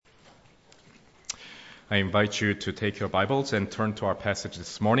I invite you to take your Bibles and turn to our passage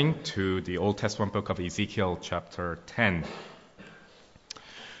this morning to the Old Testament book of Ezekiel, chapter 10.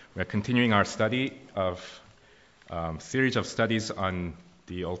 We are continuing our study of series of studies on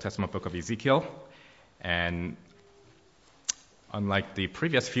the Old Testament book of Ezekiel. And unlike the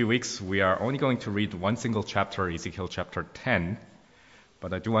previous few weeks, we are only going to read one single chapter, Ezekiel chapter 10.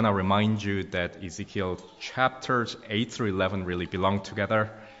 But I do want to remind you that Ezekiel chapters 8 through 11 really belong together,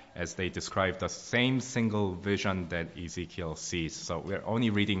 as they describe the same single vision that Ezekiel sees. So we're only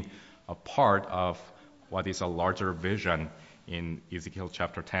reading a part of what is a larger vision in Ezekiel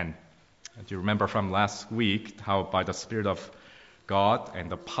chapter 10. Do you remember from last week how by the Spirit of God and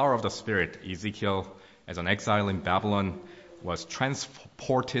the power of the Spirit, Ezekiel, as an exile in Babylon, was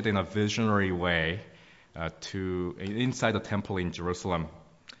transported in a visionary way to inside the temple in Jerusalem.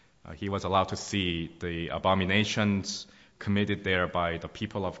 He was allowed to see the abominations committed there by the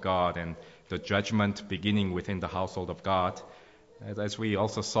people of God and the judgment beginning within the household of God. As we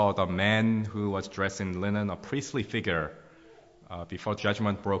also saw, the man who was dressed in linen, a priestly figure, before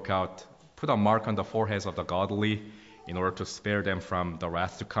judgment broke out, put a mark on the foreheads of the godly in order to spare them from the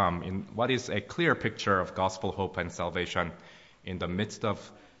wrath to come, in what is a clear picture of gospel hope and salvation in the midst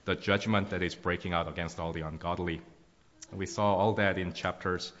of the judgment that is breaking out against all the ungodly. We saw all that in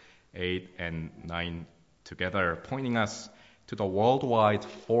chapters 8 and 9 together, pointing us to the worldwide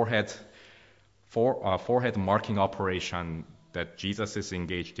forehead marking operation that Jesus is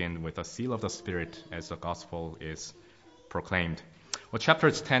engaged in with the seal of the Spirit as the gospel is proclaimed. Well,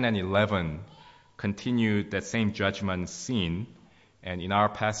 chapters 10 and 11 continue that same judgment scene, and in our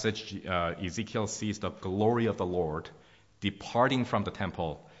passage, Ezekiel sees the glory of the Lord departing from the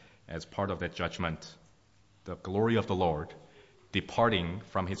temple as part of that judgment. The glory of the Lord departing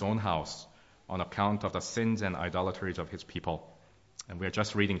from his own house on account of the sins and idolatries of his people. And we're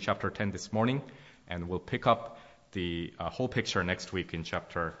just reading chapter 10 this morning, and we'll pick up the whole picture next week in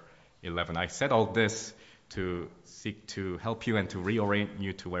chapter 11. I said all this to seek to help you and to reorient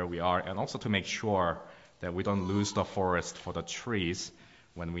you to where we are, and also to make sure that we don't lose the forest for the trees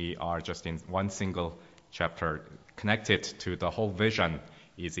when we are just in one single chapter connected to the whole vision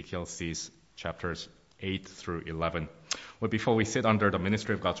Ezekiel sees, chapters 8 through 11. Well, before we sit under the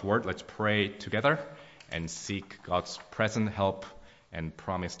ministry of God's word, let's pray together and seek God's present help and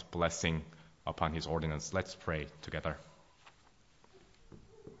promised blessing upon his ordinance. Let's pray together.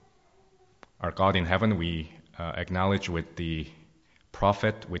 Our God in heaven, we acknowledge with the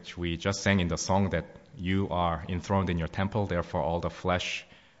prophet, which we just sang in the song, that you are enthroned in your temple, therefore all the flesh,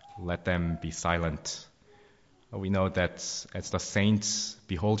 let them be silent. We know that as the saints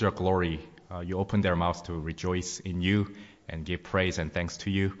behold your glory, you open their mouths to rejoice in you and give praise and thanks to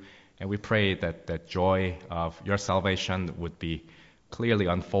you. And we pray that that joy of your salvation would be clearly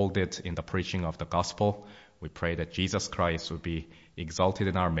unfolded in the preaching of the gospel. We pray that Jesus Christ would be exalted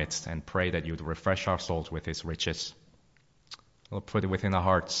in our midst, and pray that you would refresh our souls with his riches. We'll put it within our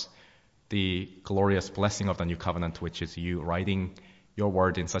hearts the glorious blessing of the new covenant, which is you writing your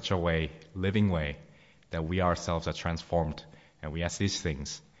word in such a way, living way, that we ourselves are transformed. And we ask these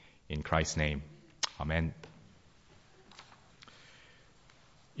things in Christ's name. Amen.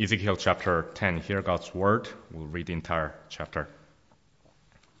 Ezekiel chapter 10, hear God's word. We'll read the entire chapter.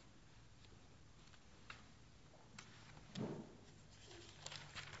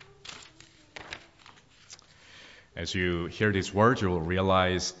 As you hear these words, you will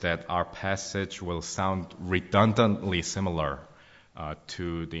realize that our passage will sound redundantly similar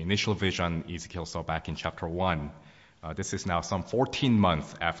to the initial vision Ezekiel saw back in chapter 1. This is now some 14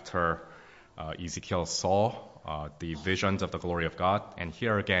 months after Ezekiel saw the visions of the glory of God. And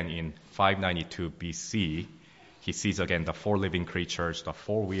here again in 592 BC, he sees again the four living creatures, the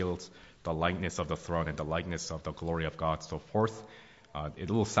four wheels, the likeness of the throne, and the likeness of the glory of God, so forth. It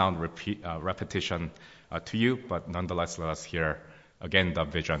will sound repetition to you, but nonetheless, let us hear again the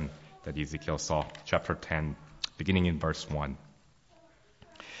vision that Ezekiel saw. Chapter 10, beginning in verse 1.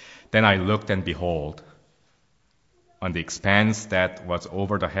 Then I looked, and behold, on the expanse that was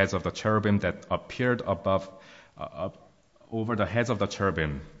over the heads of the cherubim that appeared over the heads of the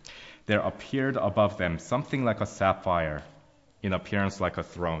cherubim, there appeared above them something like a sapphire, in appearance like a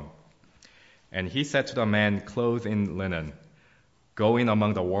throne. And he said to the man clothed in linen, go in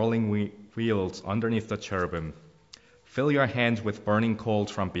among the whirling wheels underneath the cherubim, fill your hands with burning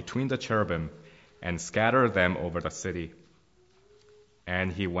coals from between the cherubim, and scatter them over the city.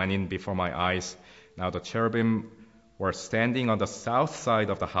 And he went in before my eyes. Now the cherubim were standing on the south side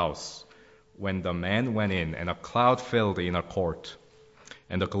of the house when the man went in, and a cloud filled the inner court.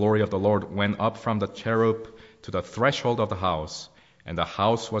 And the glory of the Lord went up from the cherub to the threshold of the house, And the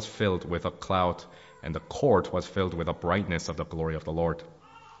house was filled with a cloud, and the court was filled with the brightness of the glory of the Lord.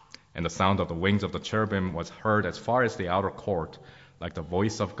 And the sound of the wings of the cherubim was heard as far as the outer court, like the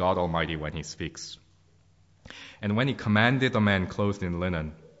voice of God Almighty when he speaks. And when he commanded the man clothed in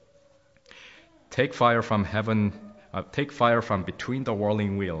linen, take fire from between the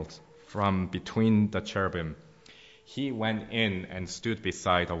whirling wheels, from between the cherubim, he went in and stood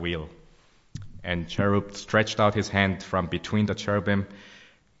beside the wheel. And cherub stretched out his hand from between the cherubim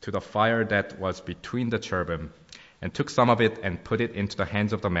to the fire that was between the cherubim, and took some of it and put it into the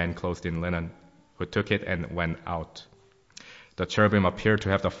hands of the man clothed in linen, who took it and went out. The cherubim appeared to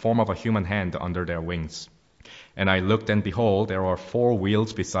have the form of a human hand under their wings. And I looked, and behold, there were 4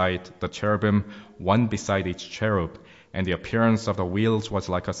 wheels beside the cherubim, one beside each cherub, and the appearance of the wheels was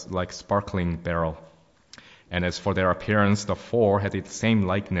like sparkling beryl. And as for their appearance, the 4 had the same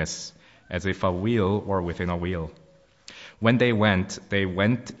likeness, as if a wheel were within a wheel. When they went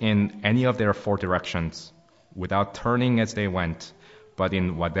in any of their 4 directions, without turning as they went, but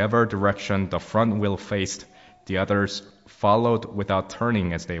in whatever direction the front wheel faced, the others followed without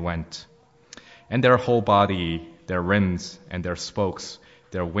turning as they went. And their whole body, their rims and their spokes,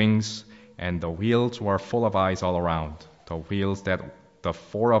 their wings and the wheels were full of eyes all around, the wheels that the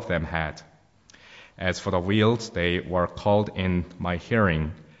 4 of them had. As for the wheels, they were called in my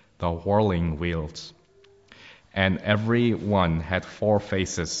hearing the whirling wheels. And every one had 4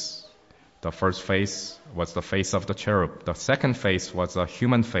 faces. The first face was the face of the cherub. The second face was a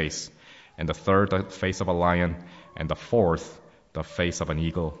human face. And the third, the face of a lion. And the fourth, the face of an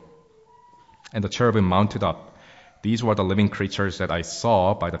eagle. And the cherubim mounted up. These were the living creatures that I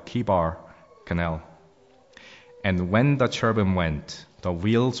saw by the Kibar canal. And when the cherubim went, the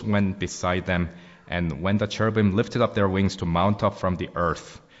wheels went beside them. And when the cherubim lifted up their wings to mount up from the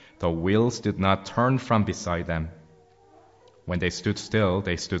earth, the wheels did not turn from beside them. When they stood still,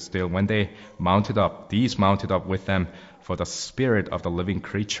 they stood still. When they mounted up, these mounted up with them, for the spirit of the living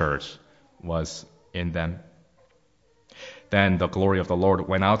creatures was in them. Then the glory of the Lord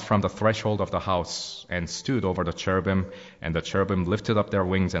went out from the threshold of the house and stood over the cherubim, and the cherubim lifted up their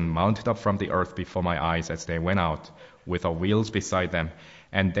wings and mounted up from the earth before my eyes as they went out, with the wheels beside them.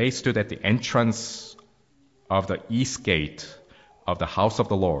 And they stood at the entrance of the east gate of the house of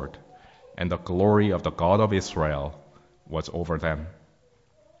the Lord, and the glory of the God of Israel was over them.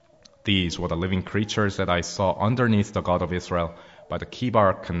 These were the living creatures that I saw underneath the God of Israel by the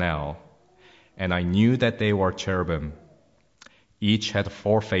Kibar canal, and I knew that they were cherubim. Each had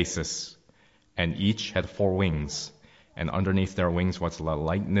 4 faces, and each had 4 wings, and underneath their wings was the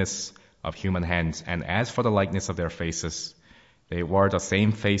likeness of human hands. And as for the likeness of their faces, they were the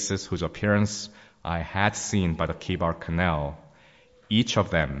same faces whose appearance I had seen by the Kibar canal. Each of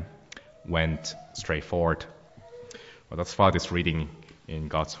them went straight forward. Well, that's far this reading in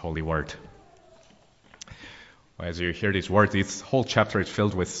God's holy word. As you hear these words, this whole chapter is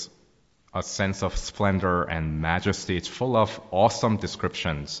filled with a sense of splendor and majesty. It's full of awesome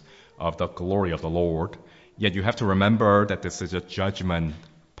descriptions of the glory of the Lord. Yet you have to remember that this is a judgment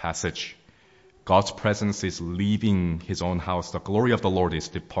passage. God's presence is leaving his own house. The glory of the Lord is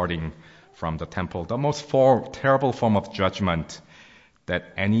departing from the temple. The most terrible form of judgment that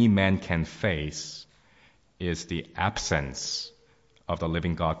any man can face is the absence of the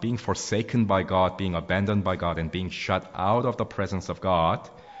living God. Being forsaken by God, being abandoned by God, and being shut out of the presence of God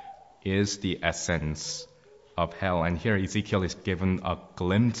is the essence of hell. And here Ezekiel is given a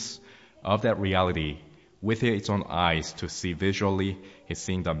glimpse of that reality with his own eyes to see visually. He's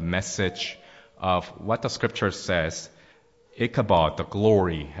seeing the message of what the scripture says. Ichabod, the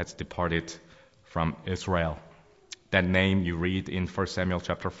glory, has departed from Israel. That name you read in 1 Samuel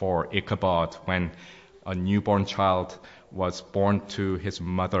chapter 4, Ichabod, when a newborn child was born to his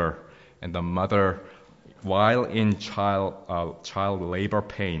mother, and the mother, while in child labor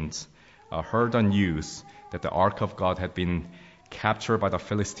pains, heard the news that the ark of God had been captured by the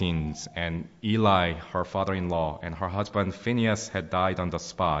Philistines, and Eli, her father-in-law, and her husband Phinehas had died on the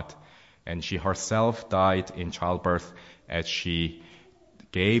spot, and she herself died in childbirth as she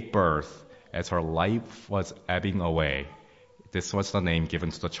gave birth, as her life was ebbing away. This was the name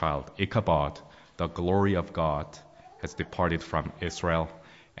given to the child, Ichabod. The glory of God has departed from Israel.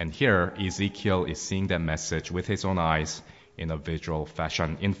 And here Ezekiel is seeing that message with his own eyes in a visual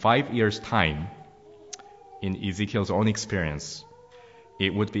fashion. In 5 years' time, in Ezekiel's own experience,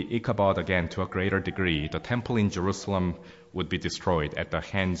 it would be Ichabod again to a greater degree. The temple in Jerusalem would be destroyed at the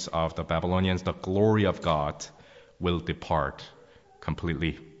hands of the Babylonians. The glory of God will depart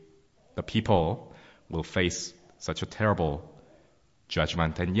completely. The people will face such a terrible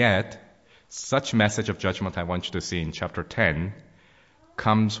judgment. And yet, such message of judgment I want you to see in chapter 10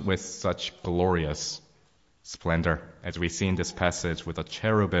 comes with such glorious splendor, as we see in this passage, with a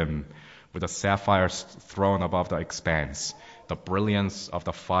cherubim, with a sapphire throne above the expanse, the brilliance of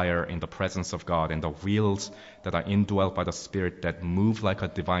the fire in the presence of God, and the wheels that are indwelt by the Spirit that move like a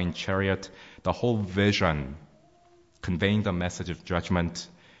divine chariot. The whole vision, conveying the message of judgment,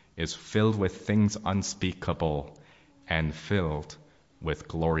 is filled with things unspeakable and filled with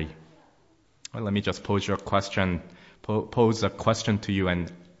glory. Well, let me just pose a question to you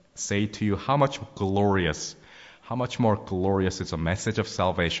and say to you, how much more glorious is the message of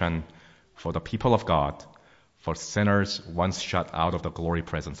salvation for the people of God, for sinners once shut out of the glory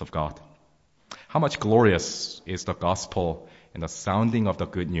presence of God? How much glorious is the gospel and the sounding of the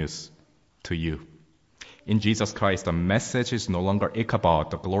good news to you? In Jesus Christ, the message is no longer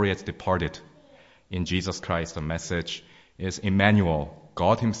Ichabod, the glory has departed. In Jesus Christ, the message is Emmanuel.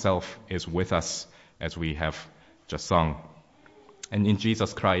 God himself is with us, as we have just sung. And in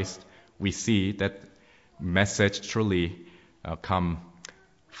Jesus Christ, we see that message truly come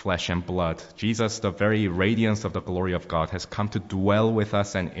flesh and blood. Jesus, the very radiance of the glory of God, has come to dwell with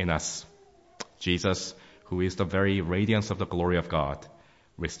us and in us. Jesus, who is the very radiance of the glory of God,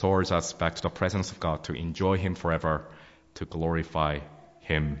 restores us back to the presence of God to enjoy him forever, to glorify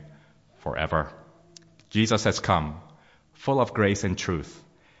him forever. Jesus has come, full of grace and truth,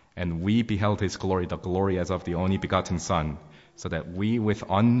 and we beheld his glory, the glory as of the only begotten Son, so that we with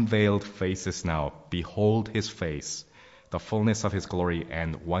unveiled faces now behold his face, the fullness of his glory,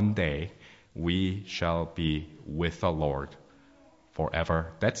 and one day we shall be with the Lord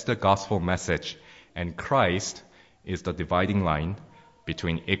forever. That's the gospel message, and Christ is the dividing line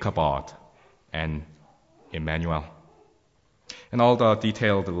between Ichabod and Emmanuel. And all the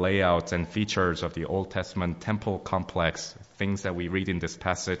detailed layouts and features of the Old Testament temple complex, things that we read in this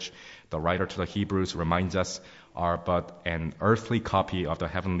passage, the writer to the Hebrews reminds us, are but an earthly copy of the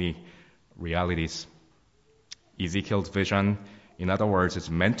heavenly realities. Ezekiel's vision, in other words, is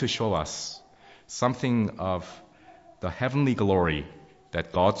meant to show us something of the heavenly glory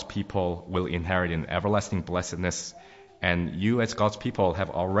that God's people will inherit in everlasting blessedness. And you as God's people have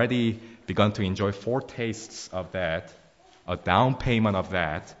already begun to enjoy foretastes of that. A down payment of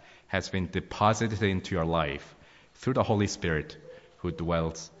that has been deposited into your life through the Holy Spirit who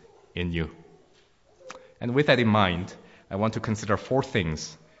dwells in you. And with that in mind, I want to consider 4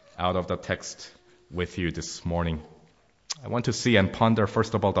 things out of the text with you this morning. I want to see and ponder,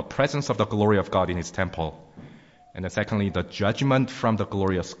 first of all, the presence of the glory of God in his temple. And then secondly, the judgment from the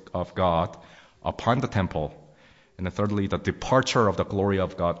glory of God upon the temple. And then thirdly, the departure of the glory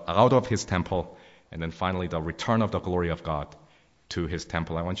of God out of his temple. And then finally, the return of the glory of God to his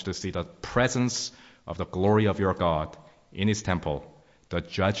temple. I want you to see the presence of the glory of your God in his temple, the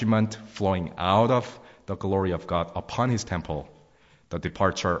judgment flowing out of the glory of God upon his temple, the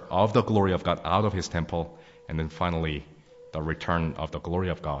departure of the glory of God out of his temple, and then finally, the return of the glory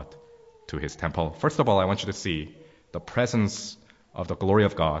of God to his temple. First of all, I want you to see the presence of the glory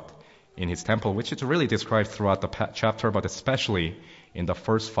of God in his temple, which is really described throughout the chapter, but especially in the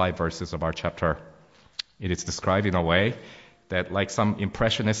first 5 verses of our chapter. It is described in a way that, like some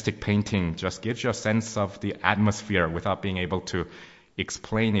impressionistic painting, just gives you a sense of the atmosphere without being able to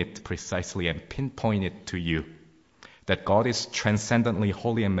explain it precisely and pinpoint it to you. That God is transcendently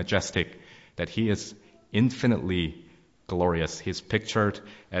holy and majestic, that he is infinitely glorious. He's pictured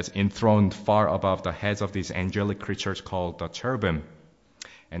as enthroned far above the heads of these angelic creatures called the cherubim.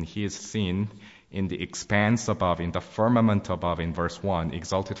 And he is seen in the expanse above, in the firmament above, in verse 1,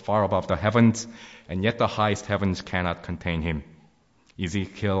 exalted far above the heavens, and yet the highest heavens cannot contain him.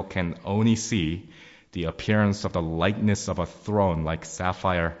 Ezekiel can only see the appearance of the likeness of a throne like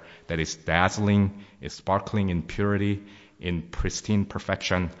sapphire that is dazzling, is sparkling in purity, in pristine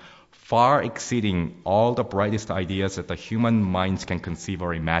perfection, far exceeding all the brightest ideas that the human minds can conceive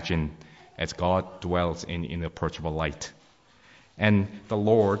or imagine, as God dwells in inapproachable light. And the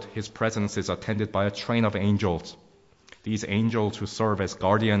Lord, his presence is attended by a train of angels. These angels who serve as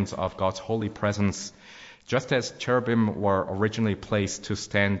guardians of God's holy presence, just as cherubim were originally placed to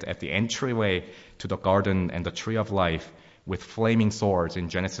stand at the entryway to the garden and the tree of life with flaming swords in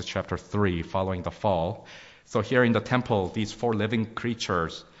Genesis chapter 3 following the fall. So here in the temple, these 4 living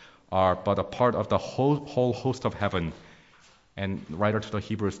creatures are but a part of the whole host of heaven. And the writer to the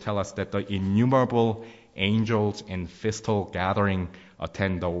Hebrews tell us that the innumerable angels in festal gathering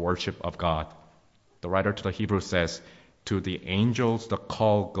attend the worship of God. The writer to the Hebrews says, to the angels the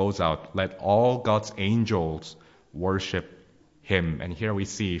call goes out, let all God's angels worship him. And here we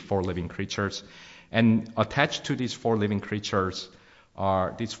see 4 living creatures. And attached to these 4 living creatures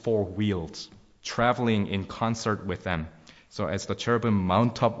are these 4 wheels, traveling in concert with them. So as the cherubim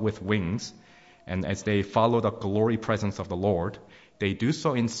mount up with wings, and as they follow the glory presence of the Lord, they do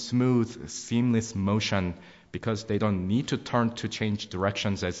so in smooth, seamless motion because they don't need to turn to change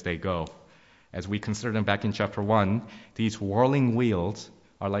directions as they go. As we considered them back in chapter 1, these whirling wheels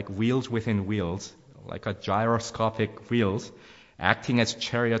are like wheels within wheels, like a gyroscopic wheels, acting as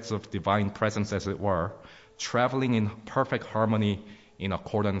chariots of divine presence, as it were, traveling in perfect harmony in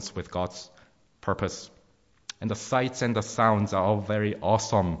accordance with God's purpose. And the sights and the sounds are all very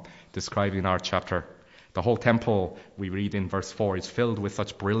awesome, described in our chapter. The whole temple, we read in verse 4, is filled with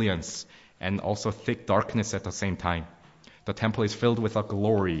such brilliance and also thick darkness at the same time. The temple is filled with a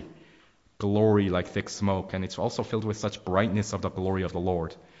glory like thick smoke, and it's also filled with such brightness of the glory of the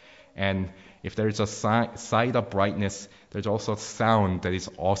Lord. And if there's a side of brightness, there's also sound that is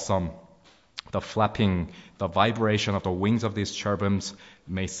awesome. The flapping, the vibration of the wings of these cherubims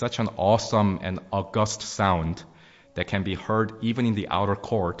make such an awesome and august sound that can be heard even in the outer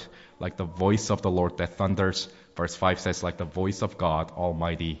court, like the voice of the Lord that thunders. Verse 5 says, like the voice of God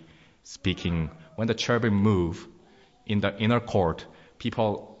Almighty speaking. When the cherubim move in the inner court,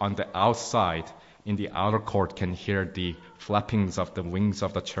 people on the outside, in the outer court, can hear the flappings of the wings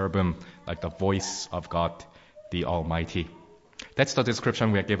of the cherubim, like the voice of God the Almighty. That's the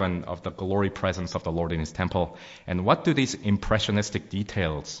description we are given of the glory presence of the Lord in His temple. And what do these impressionistic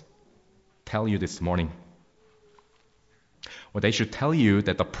details tell you this morning? Well, they should tell you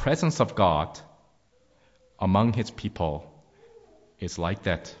that the presence of God among His people is like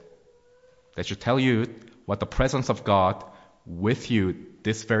that. They should tell you what the presence of God with you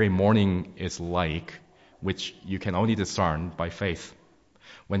this very morning is like, which you can only discern by faith.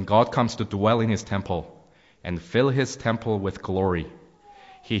 When God comes to dwell in His temple and fill His temple with glory,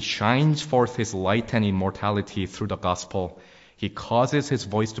 He shines forth His light and immortality through the gospel. He causes His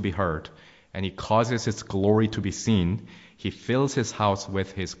voice to be heard, and He causes His glory to be seen. He fills His house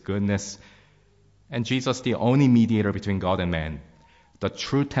with His goodness. And Jesus, the only mediator between God and man, the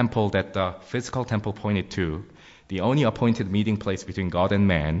true temple that the physical temple pointed to, the only appointed meeting place between God and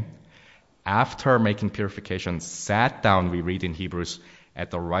man, after making purification, sat down, we read in Hebrews,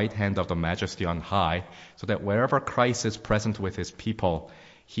 at the right hand of the Majesty on high, so that wherever Christ is present with His people,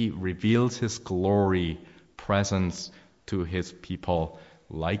 He reveals His glory, presence to His people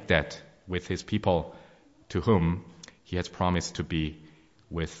like that, with His people to whom He has promised to be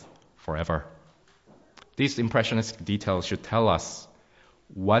with forever. These impressionistic details should tell us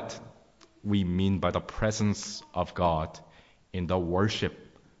what we mean by the presence of God in the worship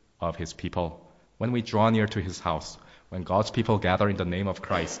of His people. When we draw near to His house, when God's people gather in the name of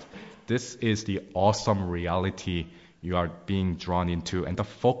Christ, this is the awesome reality you are being drawn into, and the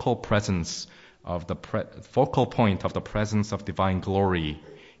focal presence of the focal point of the presence of divine glory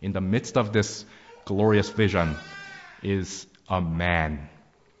in the midst of this glorious vision is a man,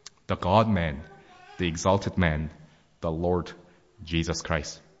 the God-man, the exalted man, the Lord Jesus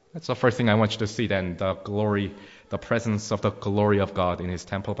Christ. That's the first thing I want you to see then, the glory, the presence of the glory of God in His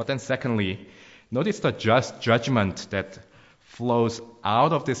temple. But then secondly, notice the just judgment that flows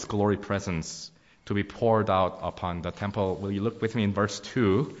out of this glory presence to be poured out upon the temple. Will you look with me in verse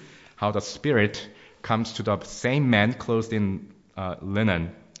 2, how the Spirit comes to the same man clothed in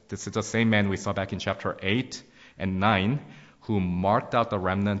linen. This is the same man we saw back in chapter 8 and 9, who marked out the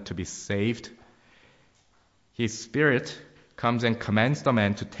remnant to be saved. His Spirit comes and commands the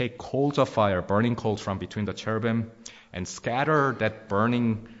man to take coals of fire, burning coals from between the cherubim, and scatter that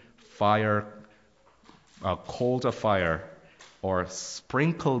burning fire, coals of fire, or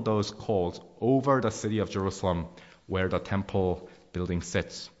sprinkle those coals over the city of Jerusalem where the temple building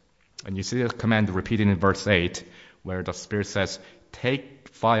sits. And you see the command repeated in verse 8, where the Spirit says, take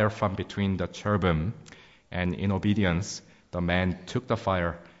fire from between the cherubim. And in obedience, the man took the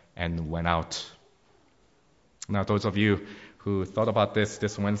fire and went out. Now, those of you who thought about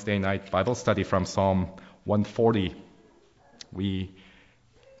this Wednesday night Bible study from Psalm 140, we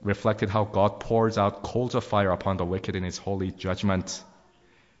reflected how God pours out coals of fire upon the wicked in His holy judgment.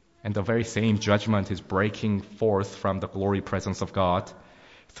 And the very same judgment is breaking forth from the glory presence of God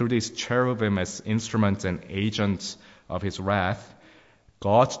through these cherubim as instruments and agents of His wrath.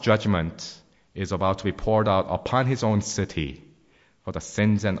 God's judgment is about to be poured out upon His own city for the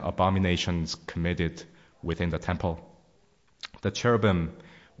sins and abominations committed within the temple. The cherubim,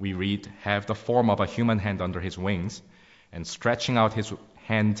 we read, have the form of a human hand under His wings, and stretching out His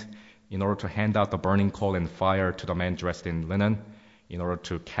hand in order to hand out the burning coal and fire to the man dressed in linen, in order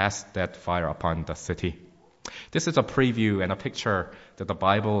to cast that fire upon the city. This is a preview and a picture that the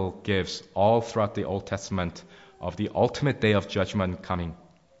Bible gives all throughout the Old Testament of the ultimate day of judgment coming.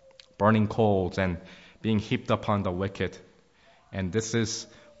 Burning coals and being heaped upon the wicked. And this is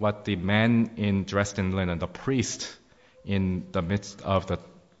what the man dressed in linen, the priest in the midst of the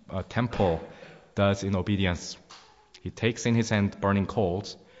temple, does in obedience. He takes in his hand burning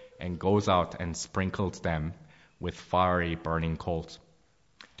coals and goes out and sprinkles them with fiery burning coals.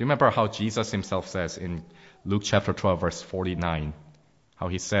 Do you remember how Jesus himself says in Luke chapter 12, verse 49, how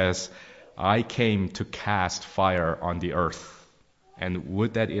he says, I came to cast fire on the earth, and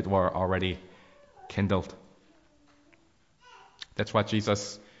would that it were already kindled. That's what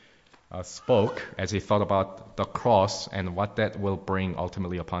Jesus spoke as he thought about the cross and what that will bring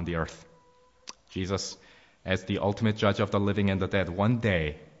ultimately upon the earth. Jesus, as the ultimate judge of the living and the dead, one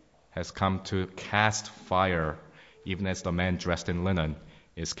day has come to cast fire, even as the man dressed in linen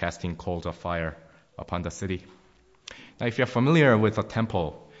is casting coals of fire upon the city. Now, if you're familiar with the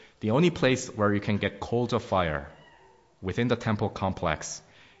temple, the only place where you can get coals of fire within the temple complex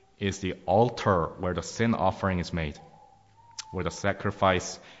is the altar where the sin offering is made, where the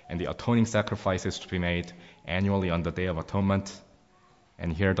sacrifice and the atoning sacrifice is to be made annually on the Day of Atonement.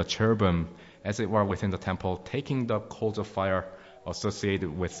 And here the cherubim, as it were within the temple, taking the coals of fire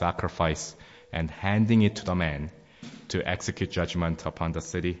associated with sacrifice and handing it to the man to execute judgment upon the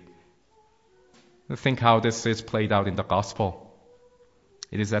city. Think how this is played out in the gospel.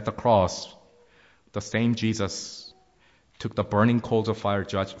 It is at the cross, the same Jesus took the burning coals of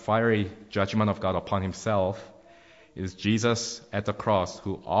fiery judgment of God upon himself. It is Jesus at the cross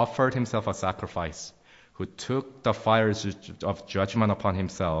who offered himself a sacrifice, who took the fires of judgment upon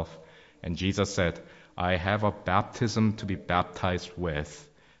himself. And Jesus said, I have a baptism to be baptized with,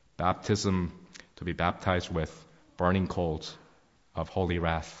 burning coals of holy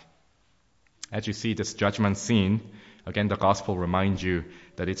wrath. As you see this judgment scene, again, the gospel reminds you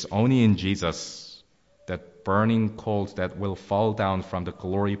that it's only in Jesus that burning coals that will fall down from the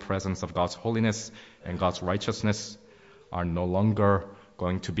glory presence of God's holiness and God's righteousness are no longer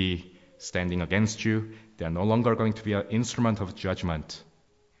going to be standing against you. They are no longer going to be an instrument of judgment.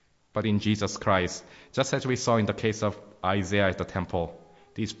 But in Jesus Christ, just as we saw in the case of Isaiah at the temple,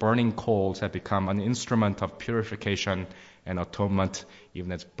 these burning coals have become an instrument of purification and atonement,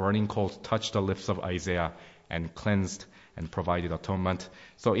 even as burning coals touched the lips of Isaiah and cleansed and provided atonement.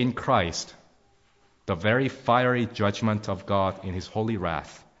 So in Christ, the very fiery judgment of God in his holy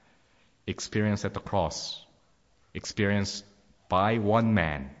wrath, experienced at the cross, experienced by one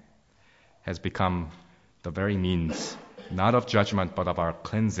man, has become the very means, not of judgment, but of our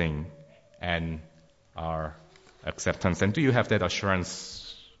cleansing and our acceptance. And do you have that assurance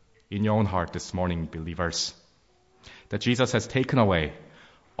in your own heart this morning, believers, that Jesus has taken away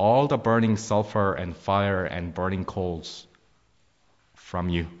all the burning sulfur and fire and burning coals from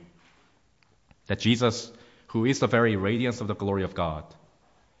you? That Jesus, who is the very radiance of the glory of God,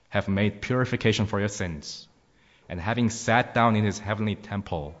 have made purification for your sins, and having sat down in his heavenly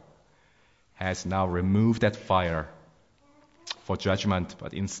temple, has now removed that fire for judgment,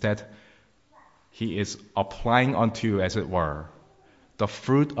 but instead he is applying unto you, as it were, the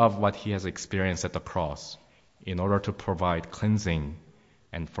fruit of what he has experienced at the cross in order to provide cleansing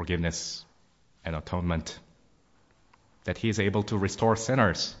and forgiveness and atonement. That he is able to restore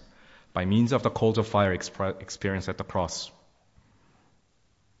sinners by means of the coals of fire experienced at the cross.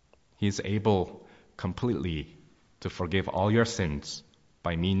 He is able completely to forgive all your sins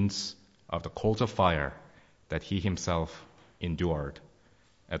by means of the coals of fire that he himself endured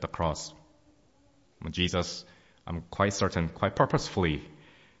at the cross. Jesus, I'm quite certain, quite purposefully,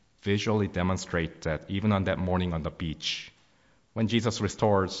 visually demonstrate that even on that morning on the beach, when Jesus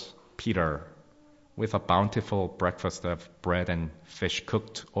restores Peter with a bountiful breakfast of bread and fish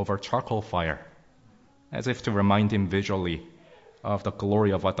cooked over charcoal fire, as if to remind him visually of the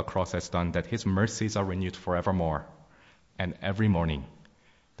glory of what the cross has done, that his mercies are renewed forevermore, and every morning,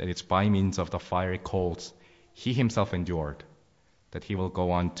 that it's by means of the fiery coals he himself endured, that he will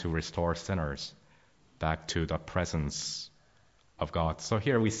go on to restore sinners back to the presence of God. So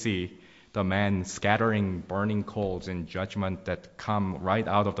here we see the man scattering burning coals in judgment that come right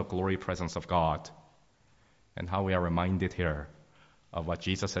out of the glory presence of God, and how we are reminded here of what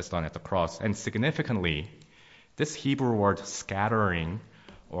Jesus has done at the cross. And significantly, this Hebrew word scattering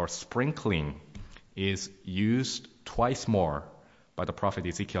or sprinkling is used twice more by the prophet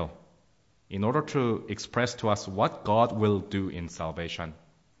Ezekiel in order to express to us what God will do in salvation.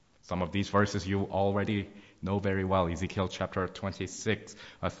 Some of these verses you already know very well. Ezekiel chapter 36,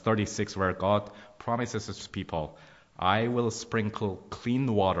 where God promises his people, I will sprinkle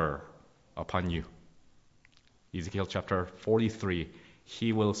clean water upon you. Ezekiel chapter 43,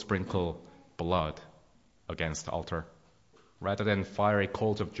 he will sprinkle blood against the altar. Rather than fiery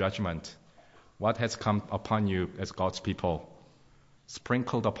coals of judgment, what has come upon you as God's people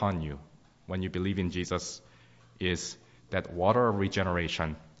sprinkled upon you when you believe in Jesus is that water of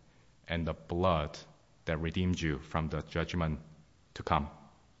regeneration and the blood that redeemed you from the judgment to come.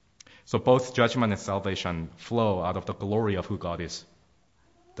 So both judgment and salvation flow out of the glory of who God is.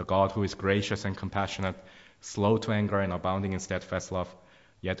 The God who is gracious and compassionate, slow to anger and abounding in steadfast love,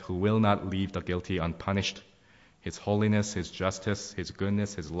 yet who will not leave the guilty unpunished. His holiness, His justice, His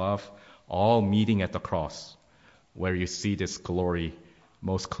goodness, His love, all meeting at the cross, where you see this glory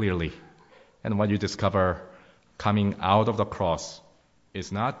most clearly. And what you discover coming out of the cross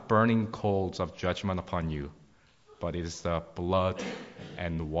is not burning coals of judgment upon you, but it is the blood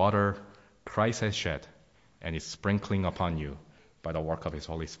and water Christ has shed and is sprinkling upon you by the work of His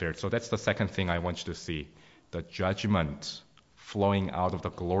Holy Spirit. So that's the second thing I want you to see, the judgment flowing out of the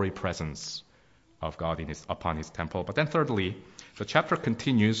glory presence of God upon His temple. But then thirdly, the chapter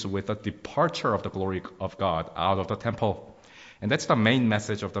continues with the departure of the glory of God out of the temple. And that's the main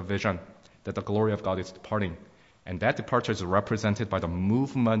message of the vision, that the glory of God is departing. And that departure is represented by the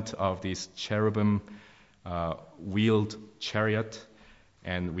movement of these cherubim wheeled chariot.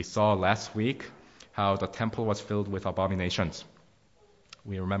 And we saw last week how the temple was filled with abominations.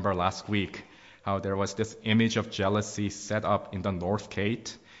 We remember last week how there was this image of jealousy set up in the north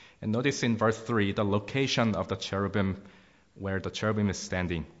gate. And notice in verse 3, the location of the cherubim, where the cherubim is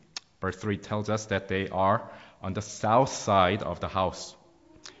standing. Verse 3 tells us that they are on the south side of the house.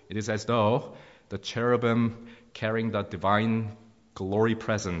 It is as though the cherubim carrying the divine glory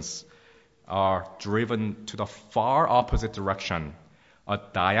presence are driven to the far opposite direction, a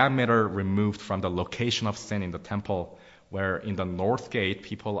diameter removed from the location of sin in the temple, where in the north gate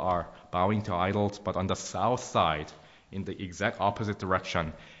people are bowing to idols, but on the south side, in the exact opposite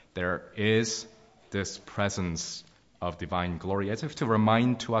direction, there is this presence of divine glory, as if to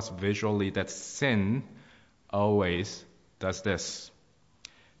remind to us visually that sin always does this.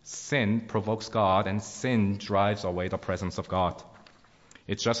 Sin provokes God, and sin drives away the presence of God.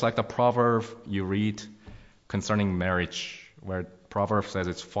 It's just like the proverb you read concerning marriage, where proverb says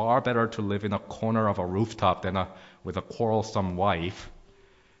it's far better to live in a corner of a rooftop than with a quarrelsome wife.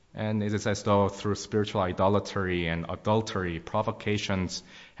 And it is as though through spiritual idolatry and adultery, provocations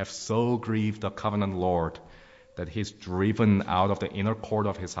have so grieved the covenant Lord that He's driven out of the inner court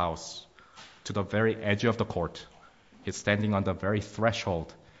of His house to the very edge of the court. He's standing on the very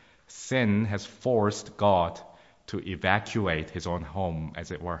threshold. Sin has forced God to evacuate His own home,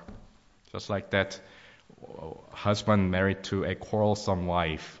 as it were. Just like that husband married to a quarrelsome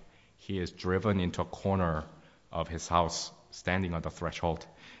wife, he is driven into a corner of his house, standing on the threshold.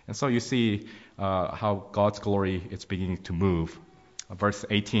 And so you see how God's glory is beginning to move. Verse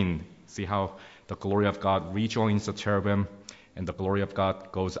 18, see how the glory of God rejoins the cherubim, and the glory of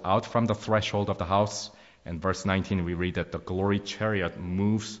God goes out from the threshold of the house. And verse 19, we read that the glory chariot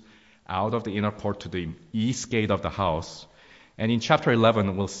moves out of the inner court to the east gate of the house. And in chapter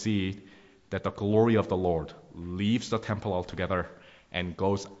 11, we'll see that the glory of the Lord leaves the temple altogether and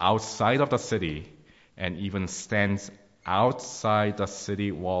goes outside of the city and even stands outside the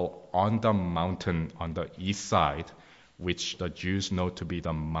city wall on the mountain on the east side, which the Jews know to be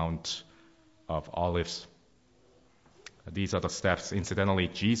the Mount of Olives. These are the steps. Incidentally,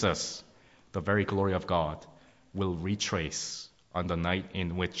 Jesus, the very glory of God, will retrace on the night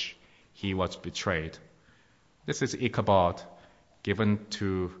in which He was betrayed. This is Ichabod, given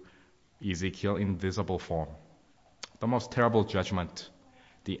to Ezekiel in visible form. The most terrible judgment,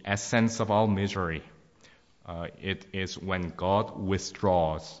 the essence of all misery. It is when God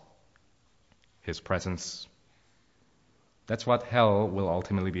withdraws His presence. That's what hell will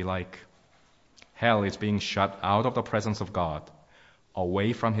ultimately be like. Hell is being shut out of the presence of God,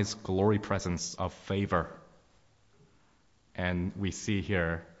 away from His glory presence of favor. And we see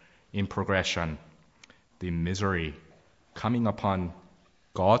here in progression the misery coming upon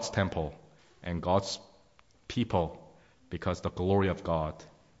God's temple and God's people because the glory of God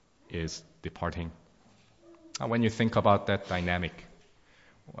is departing. Now, when you think about that dynamic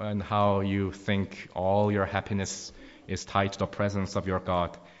and how you think all your happiness is tied to the presence of your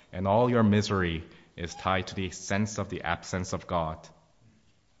God and all your misery is tied to the sense of the absence of God,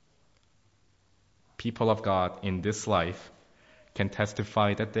 people of God in this life can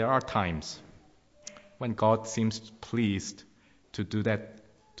testify that there are times when God seems pleased to do that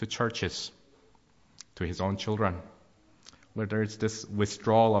to churches, to His own children, where there is this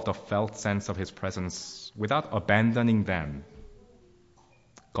withdrawal of the felt sense of His presence without abandoning them.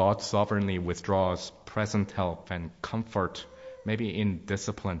 God sovereignly withdraws present help and comfort, maybe in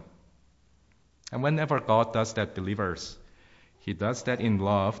discipline. And whenever God does that, believers, He does that in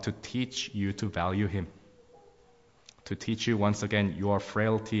love to teach you to value Him. to teach you once again your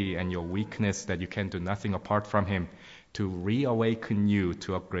frailty and your weakness, that you can do nothing apart from him, to reawaken you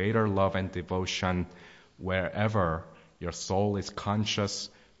to a greater love and devotion wherever your soul is conscious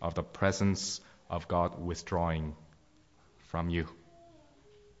of the presence of God withdrawing from you.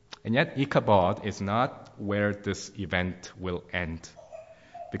 And yet Ichabod is not where this event will end,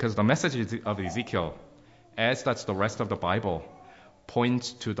 because the message of Ezekiel, as does the rest of the Bible,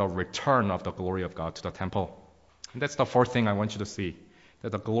 points to the return of the glory of God to the temple. And that's the fourth thing I want you to see,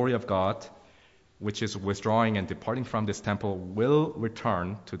 that the glory of God, which is withdrawing and departing from this temple, will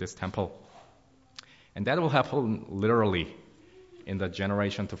return to this temple. And that will happen literally in the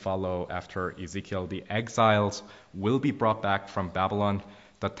generation to follow after Ezekiel. The exiles will be brought back from Babylon.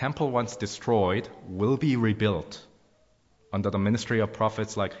 The temple, once destroyed, will be rebuilt under the ministry of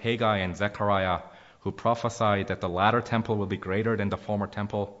prophets like Haggai and Zechariah, who prophesied that the latter temple will be greater than the former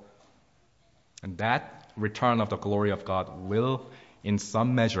temple. And that return of the glory of God will, in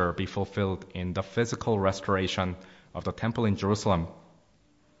some measure, be fulfilled in the physical restoration of the temple in Jerusalem.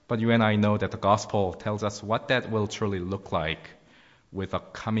 But you and I know that the gospel tells us what that will truly look like with the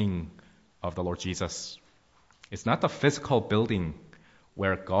coming of the Lord Jesus. It's not the physical building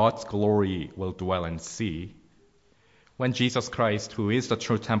where God's glory will dwell and see. When Jesus Christ, who is the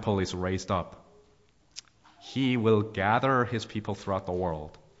true temple, is raised up, he will gather his people throughout the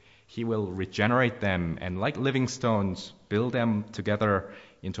world. He will regenerate them and, like living stones, build them together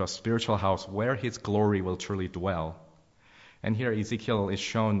into a spiritual house where his glory will truly dwell. And here Ezekiel is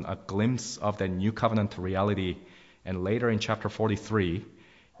shown a glimpse of that new covenant reality. And later in chapter 43,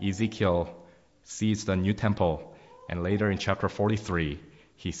 Ezekiel sees the new temple. And later in chapter 43,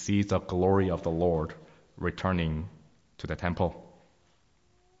 he sees the glory of the Lord returning to the temple.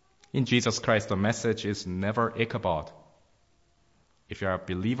 In Jesus Christ, the message is never Ichabod. If you're a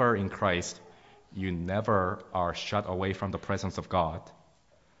believer in Christ, you never are shut away from the presence of God.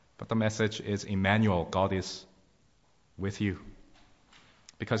 But the message is Emmanuel, God is with you.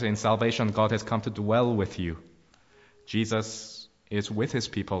 Because in salvation, God has come to dwell with you. Jesus is with his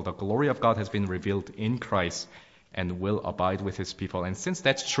people. The glory of God has been revealed in Christ and will abide with his people. And since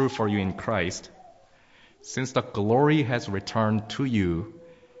that's true for you in Christ, since the glory has returned to you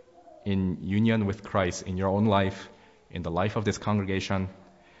in union with Christ in your own life, in the life of this congregation,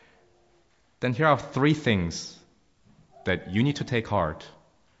 then here are three things that you need to take heart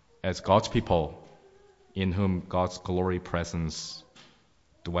as God's people in whom God's glory presence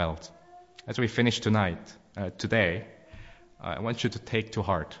dwelt. As we finish today, I want you to take to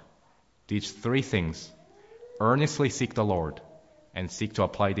heart these three things. Earnestly seek the Lord and seek to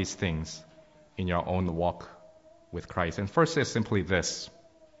apply these things in your own walk with Christ. And first is simply this.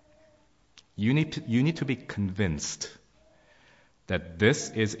 You need to be convinced that this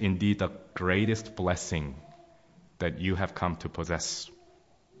is indeed the greatest blessing that you have come to possess.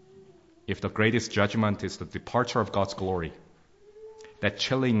 If the greatest judgment is the departure of God's glory, that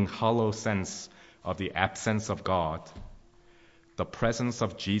chilling, hollow sense of the absence of God, the presence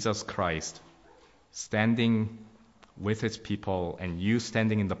of Jesus Christ standing with his people and you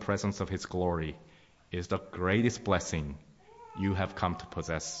standing in the presence of his glory is the greatest blessing you have come to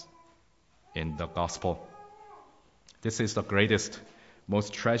possess in the gospel. This is the greatest,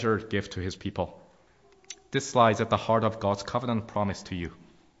 most treasured gift to his people. This lies at the heart of God's covenant promise to you,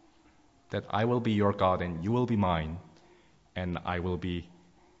 that I will be your God and you will be mine, and I will be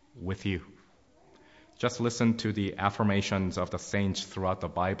with you. Just listen to the affirmations of the saints throughout the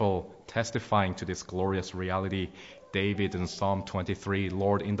Bible testifying to this glorious reality. David in Psalm 23,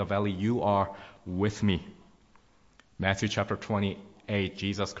 Lord, in the valley you are with me. Matthew chapter 28,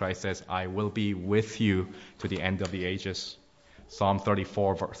 Jesus Christ says, I will be with you to the end of the ages. Psalm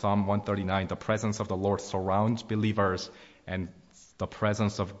 34, Psalm 139, the presence of the Lord surrounds believers, and the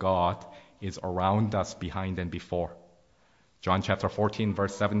presence of God is around us behind and before. John chapter 14,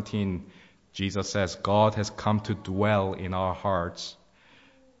 verse 17, Jesus says, God has come to dwell in our hearts.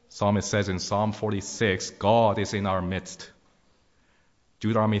 Psalmist says in Psalm 46, God is in our midst.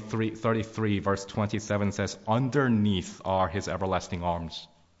 Deuteronomy 33, verse 27 says, underneath are his everlasting arms.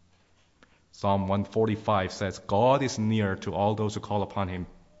 Psalm 145 says, God is near to all those who call upon him.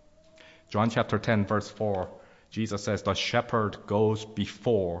 John chapter 10, verse 4, Jesus says, the shepherd goes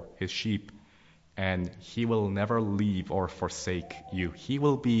before his sheep, and he will never leave or forsake you. He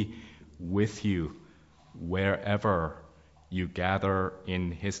will be with you wherever you gather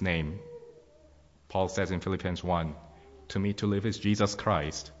in his name. Paul says in Philippians 1, to me to live is Jesus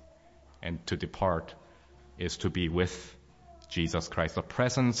Christ, and to depart is to be with Jesus Christ. The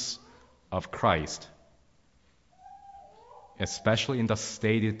presence of Christ, especially in the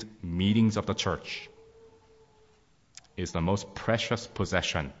stated meetings of the church, is the most precious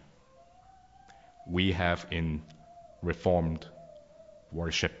possession we have in Reformed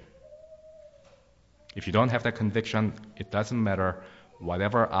worship. If you don't have that conviction, it doesn't matter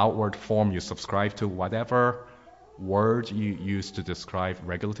whatever outward form you subscribe to, whatever word you use to describe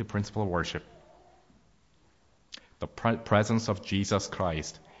regulative principle of worship. The presence of Jesus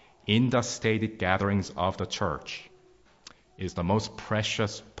Christ in the stated gatherings of the church is the most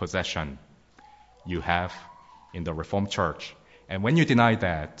precious possession you have in the Reformed Church. And when you deny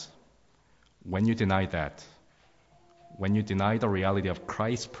that, when you deny the reality of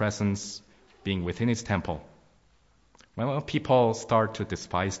Christ's presence being within his temple, when people start to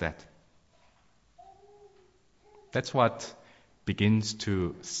despise that, that's what begins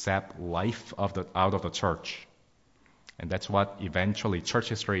to sap life out of the church. And that's what eventually church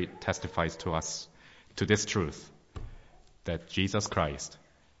history testifies to us, to this truth, that Jesus Christ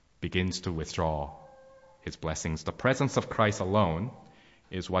begins to withdraw his blessings. The presence of Christ alone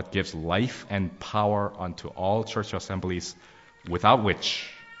is what gives life and power unto all church assemblies, without which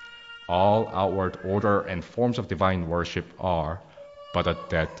all outward order and forms of divine worship are but a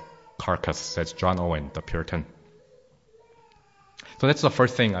dead carcass, says John Owen, the Puritan. So that's the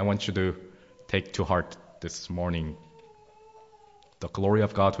first thing I want you to take to heart this morning. The glory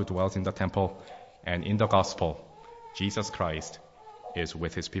of God who dwells in the temple, and in the gospel, Jesus Christ is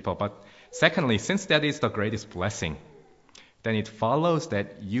with his people. But secondly, since that is the greatest blessing, then it follows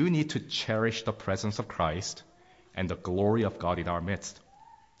that you need to cherish the presence of Christ and the glory of God in our midst.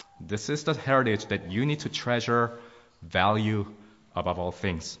 This is the heritage that you need to treasure, value above all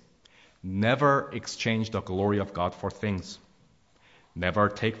things. Never exchange the glory of God for things. Never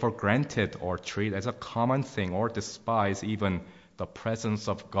take for granted or treat as a common thing or despise even the presence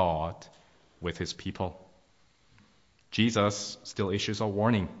of God with his people. Jesus still issues a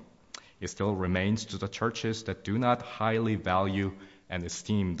warning. It still remains to the churches that do not highly value and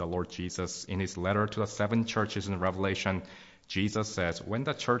esteem the Lord Jesus. In his letter to the 7 churches in Revelation, Jesus says, when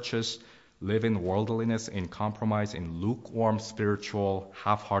the churches live in worldliness, in compromise, in lukewarm spiritual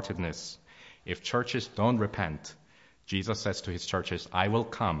half-heartedness, if churches don't repent, Jesus says to his churches, I will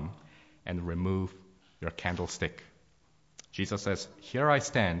come and remove your candlestick. Jesus says, here I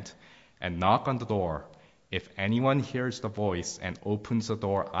stand and knock on the door. If anyone hears the voice and opens the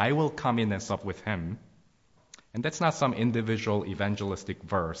door, I will come in and sup with him. And that's not some individual evangelistic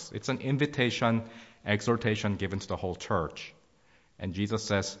verse. It's an invitation, exhortation given to the whole church. And Jesus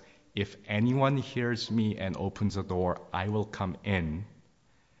says, if anyone hears me and opens the door, I will come in,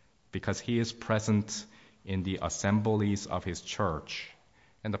 because he is present in the assemblies of his church.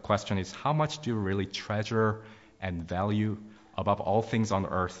 And the question is, how much do you really treasure and value above all things on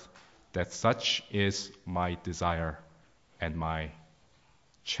earth that such is my desire and my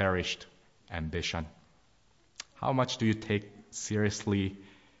cherished ambition? How much do you take seriously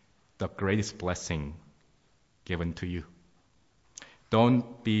the greatest blessing given to you?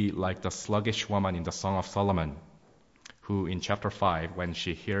 Don't be like the sluggish woman in the Song of Solomon, who in chapter 5, when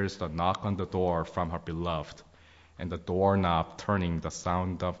she hears the knock on the door from her beloved, and the doorknob turning, the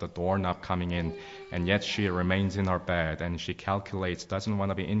sound of the doorknob coming in, and yet she remains in her bed, and she calculates, doesn't want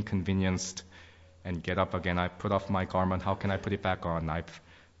to be inconvenienced, and get up again. I put off my garment, how can I put it back on? I've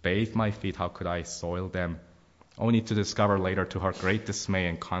bathed my feet, how could I soil them? Only to discover later, to her great dismay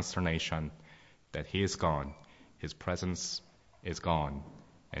and consternation, that he is gone, his presence is gone,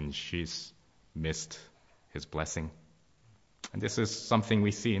 and she's missed his blessing. And this is something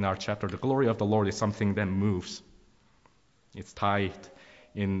we see in our chapter. The glory of the Lord is something that moves. It's tied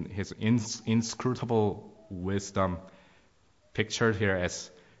in his inscrutable wisdom, pictured here as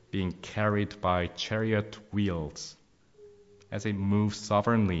being carried by chariot wheels, as it moves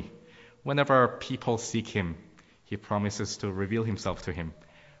sovereignly. Whenever people seek him, he promises to reveal himself to him.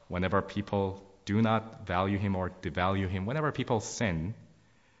 Whenever people do not value him or devalue him, whenever people sin,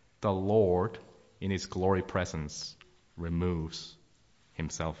 the Lord, in his glory presence, removes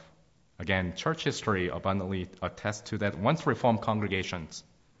himself. Again, church history abundantly attests to that. Once Reformed congregations,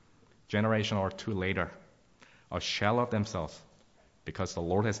 generation or two later, are shell of themselves because the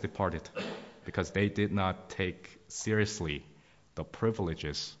Lord has departed, because they did not take seriously the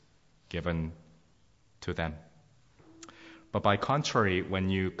privileges given to them. But by contrary, when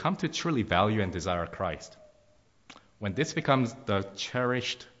you come to truly value and desire Christ, when this becomes the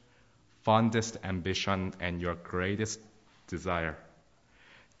cherished, fondest ambition and your greatest desire,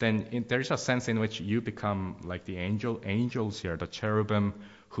 then there's a sense in which you become like the angels here, the cherubim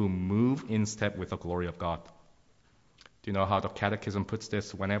who move in step with the glory of God. Do you know how the Catechism puts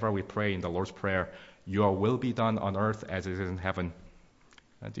this? Whenever we pray in the Lord's Prayer, your will be done on earth as it is in heaven.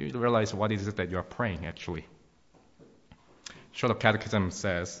 Do you realize what is it that you're praying actually? Short Catechism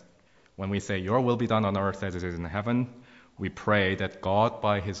says, when we say, "Your will be done on earth as it is in heaven," we pray that God,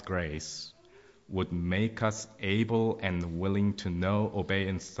 by His grace, would make us able and willing to know, obey,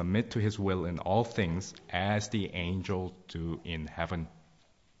 and submit to His will in all things as the angels do in heaven.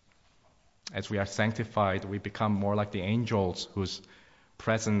 As we are sanctified, we become more like the angels whose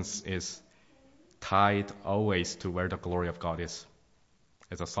presence is tied always to where the glory of God is.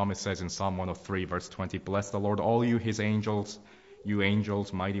 As the psalmist says in Psalm 103, verse 20, "Bless the Lord, all you His angels, you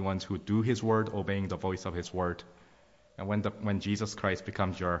angels, mighty ones who do His word, obeying the voice of His word." And when Jesus Christ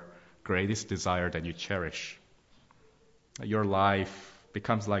becomes your greatest desire that you cherish, your life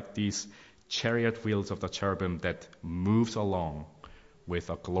becomes like these chariot wheels of the cherubim that moves along with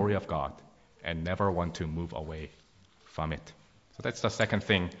the glory of God and never want to move away from it. So that's the second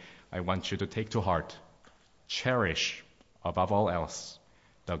thing I want you to take to heart. Cherish, above all else,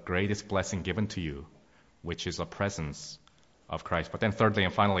 the greatest blessing given to you, which is the presence of Christ. But then thirdly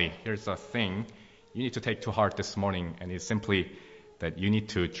and finally, here's the thing you need to take to heart this morning, and it's simply that you need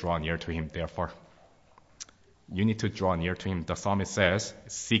to draw near to Him, therefore. You need to draw near to Him. The psalmist says,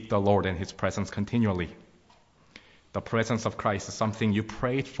 "Seek the Lord and His presence continually." The presence of Christ is something you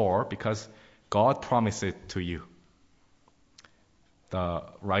prayed for because God promised it to you. The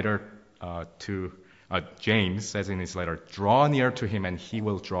writer to James says in his letter, "Draw near to Him and He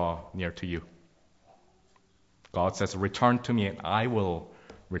will draw near to you." God says, "Return to me and I will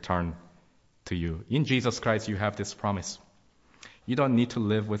return to you." In Jesus Christ, you have this promise. You don't need to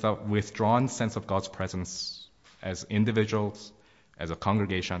live with a withdrawn sense of God's presence as individuals, as a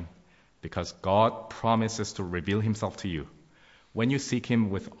congregation, because God promises to reveal Himself to you when you seek Him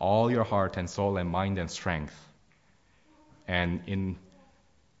with all your heart and soul and mind and strength. And in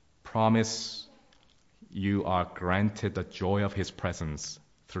promise, you are granted the joy of His presence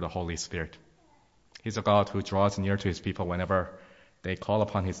through the Holy Spirit. He's a God who draws near to His people whenever they call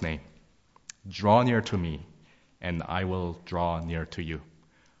upon His name. "Draw near to me, and I will draw near to you."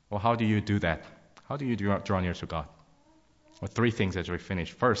 Well, how do you do that? How do you draw near to God? Well, three things as we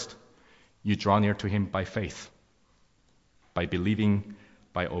finish. First, you draw near to Him by faith, by believing,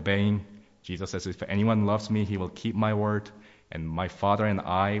 by obeying. Jesus says, "If anyone loves me, he will keep my word, and my Father and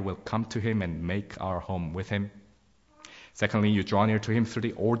I will come to him and make our home with him." Secondly, you draw near to Him through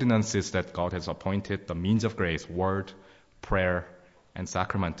the ordinances that God has appointed, the means of grace, word, prayer, and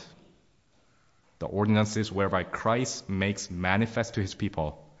sacrament. The ordinances whereby Christ makes manifest to His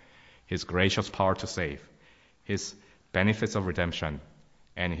people His gracious power to save, His benefits of redemption,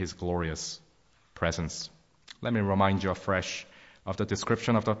 and His glorious presence. Let me remind you afresh of the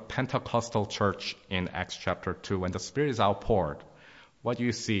description of the Pentecostal church in Acts chapter 2. When the Spirit is outpoured, what do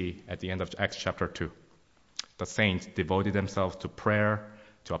you see at the end of Acts chapter 2? The saints devoted themselves to prayer,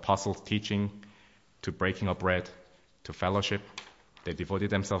 to apostles' teaching, to breaking of bread, to fellowship. They devoted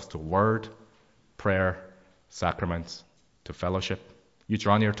themselves to word, prayer, sacraments, to fellowship. You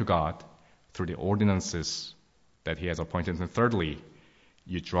draw near to God through the ordinances that He has appointed. And thirdly,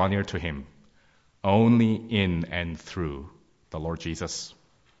 you draw near to Him only in and through the Lord Jesus.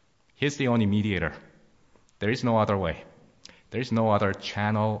 He's the only mediator. There is no other way. There is no other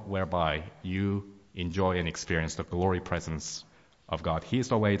channel whereby you enjoy and experience the glory presence of God. He is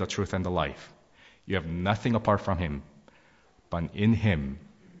the way, the truth, and the life. You have nothing apart from Him, but in Him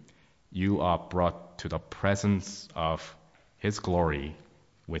you are brought to the presence of His glory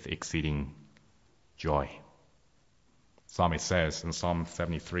with exceeding joy. Psalmist says in Psalm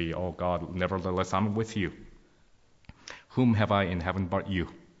 73, "Oh God, nevertheless I'm with you. Whom have I in heaven but you?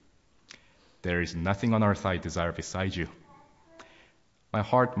 There is nothing on earth I desire beside you. My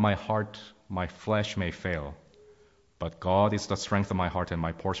heart, my flesh may fail, but God is the strength of my heart and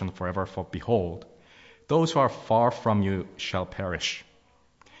my portion forever. For behold, those who are far from you shall perish.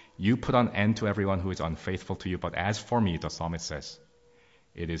 You put an end to everyone who is unfaithful to you. But as for me," the psalmist says,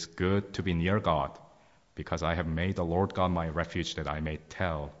 "it is good to be near God, because I have made the Lord God my refuge, that I may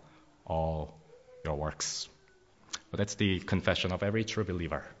tell all your works." Well, that's the confession of every true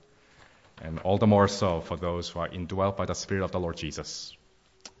believer, and all the more so for those who are indwelt by the Spirit of the Lord Jesus.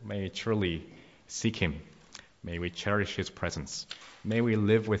 May we truly seek Him. May we cherish His presence. May we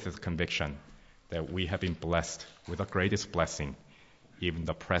live with this conviction that we have been blessed with the greatest blessing, even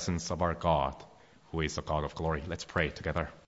the presence of our God, who is the God of glory. Let's pray together.